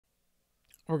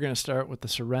We're going to start with the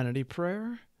Serenity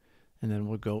Prayer, and then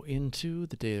we'll go into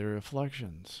the daily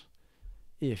reflections.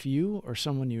 If you or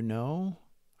someone you know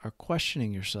are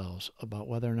questioning yourselves about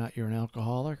whether or not you're an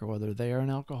alcoholic or whether they are an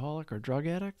alcoholic or drug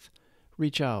addict,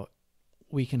 reach out.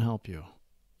 We can help you.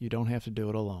 You don't have to do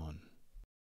it alone.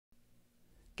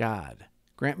 God,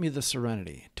 grant me the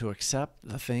serenity to accept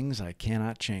the things I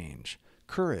cannot change,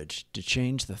 courage to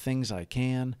change the things I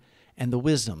can, and the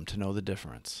wisdom to know the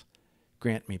difference.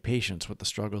 Grant me patience with the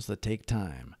struggles that take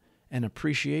time, and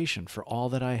appreciation for all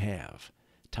that I have,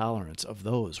 tolerance of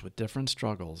those with different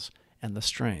struggles, and the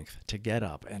strength to get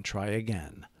up and try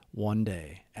again, one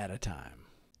day at a time.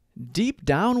 Deep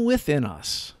down within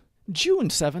us, June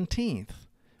 17th,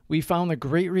 we found the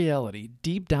great reality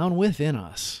deep down within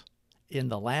us. In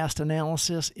the last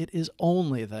analysis, it is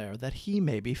only there that he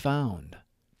may be found.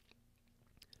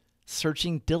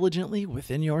 Searching diligently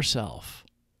within yourself.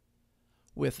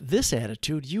 With this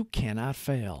attitude, you cannot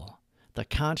fail. The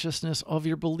consciousness of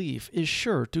your belief is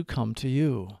sure to come to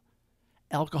you.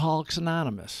 Alcoholics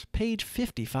Anonymous, page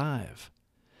 55.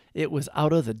 It was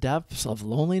out of the depths of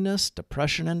loneliness,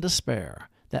 depression, and despair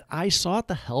that I sought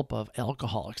the help of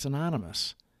Alcoholics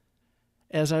Anonymous.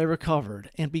 As I recovered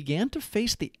and began to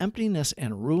face the emptiness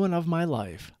and ruin of my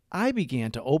life, I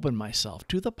began to open myself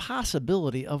to the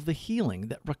possibility of the healing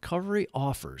that recovery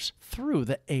offers through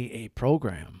the AA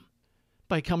program.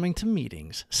 By coming to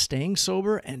meetings, staying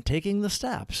sober, and taking the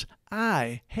steps,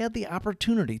 I had the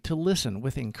opportunity to listen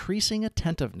with increasing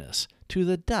attentiveness to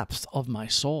the depths of my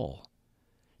soul.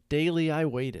 Daily I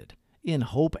waited, in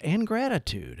hope and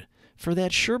gratitude, for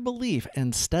that sure belief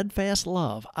and steadfast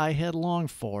love I had longed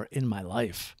for in my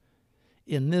life.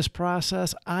 In this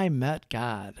process, I met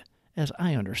God, as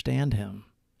I understand Him.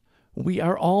 We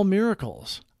are all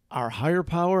miracles. Our higher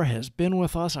power has been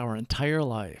with us our entire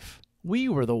life. We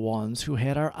were the ones who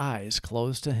had our eyes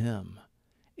closed to Him.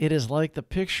 It is like the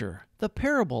picture, the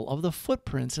parable of the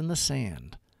footprints in the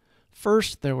sand.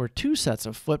 First, there were 2 sets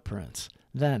of footprints.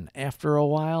 Then, after a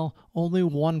while, only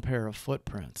 1 pair of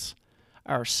footprints.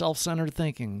 Our self-centered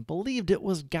thinking believed it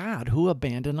was God who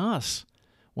abandoned us,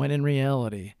 when in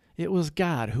reality, it was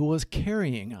God who was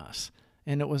carrying us,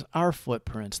 and it was our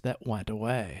footprints that went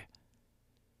away.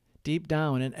 Deep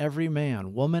down in every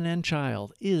man, woman, and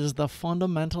child is the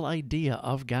fundamental idea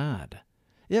of God.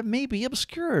 It may be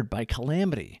obscured by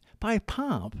calamity, by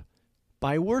pomp,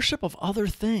 by worship of other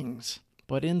things,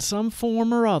 but in some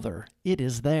form or other, it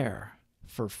is there.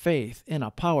 For faith in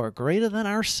a power greater than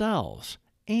ourselves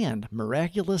and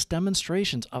miraculous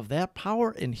demonstrations of that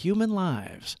power in human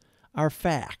lives are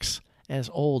facts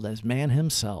as old as man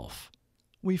himself.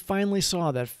 We finally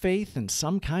saw that faith in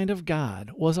some kind of God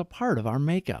was a part of our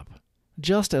makeup,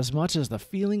 just as much as the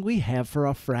feeling we have for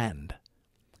a friend.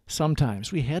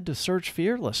 Sometimes we had to search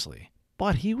fearlessly,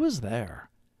 but He was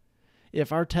there.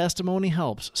 If our testimony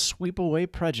helps sweep away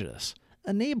prejudice,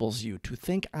 enables you to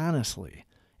think honestly,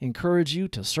 encourage you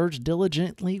to search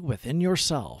diligently within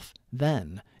yourself,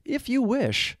 then, if you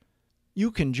wish,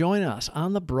 you can join us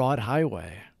on the broad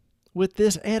highway. With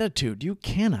this attitude, you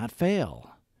cannot fail.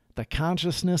 The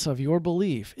consciousness of your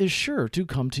belief is sure to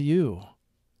come to you.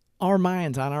 Our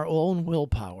minds on our own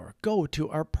willpower go to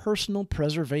our personal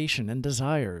preservation and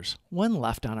desires when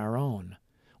left on our own.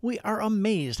 We are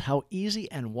amazed how easy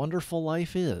and wonderful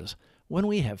life is when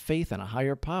we have faith in a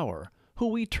higher power who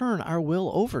we turn our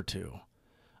will over to.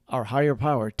 Our higher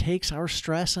power takes our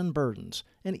stress and burdens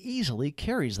and easily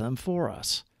carries them for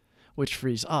us, which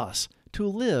frees us to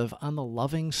live on the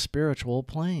loving spiritual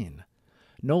plane,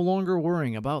 no longer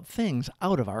worrying about things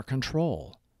out of our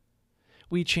control.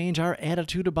 We change our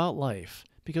attitude about life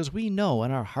because we know in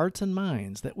our hearts and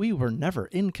minds that we were never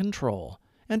in control,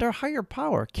 and our higher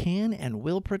power can and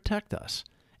will protect us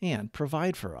and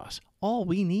provide for us all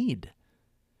we need.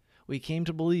 We came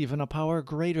to believe in a power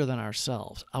greater than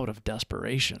ourselves out of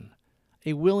desperation.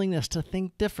 A willingness to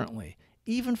think differently,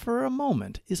 even for a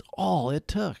moment, is all it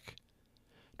took.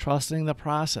 Trusting the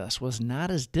process was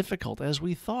not as difficult as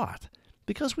we thought,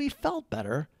 because we felt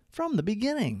better from the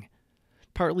beginning.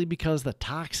 Partly because the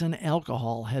toxin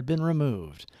alcohol had been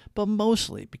removed, but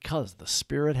mostly because the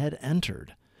Spirit had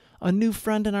entered. A new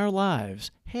friend in our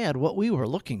lives had what we were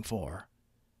looking for.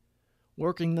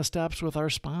 Working the steps with our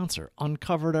sponsor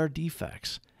uncovered our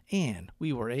defects, and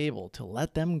we were able to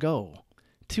let them go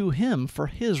to him for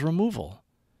his removal.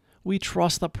 We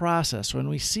trust the process when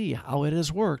we see how it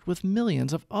has worked with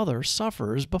millions of other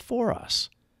sufferers before us.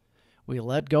 We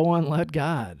let go and let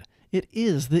God. It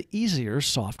is the easier,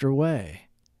 softer way.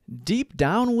 Deep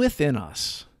down within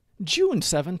us, June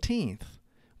 17th,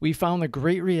 we found the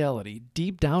great reality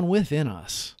deep down within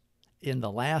us. In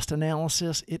the last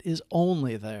analysis, it is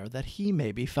only there that he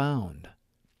may be found.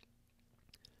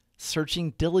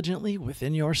 Searching diligently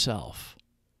within yourself.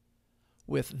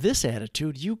 With this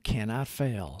attitude, you cannot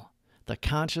fail. The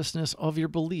consciousness of your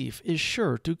belief is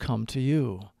sure to come to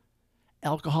you.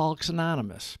 Alcoholics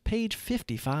Anonymous, page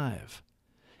 55.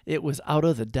 It was out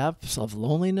of the depths of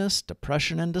loneliness,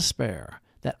 depression, and despair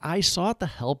that I sought the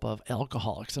help of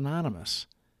Alcoholics Anonymous.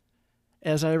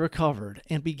 As I recovered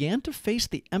and began to face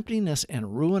the emptiness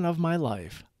and ruin of my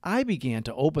life, I began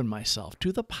to open myself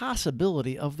to the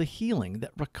possibility of the healing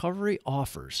that recovery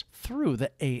offers through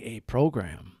the AA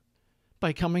program.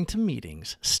 By coming to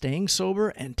meetings, staying sober,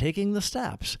 and taking the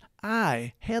steps,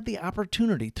 I had the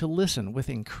opportunity to listen with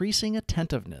increasing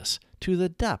attentiveness to the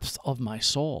depths of my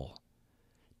soul.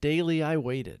 Daily I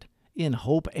waited, in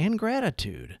hope and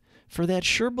gratitude, for that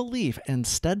sure belief and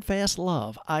steadfast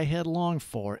love I had longed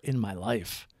for in my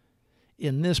life.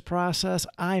 In this process,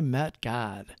 I met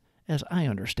God, as I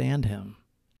understand Him.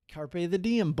 Carpe the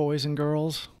diem, boys and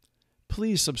girls.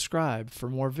 Please subscribe for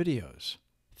more videos.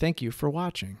 Thank you for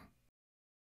watching.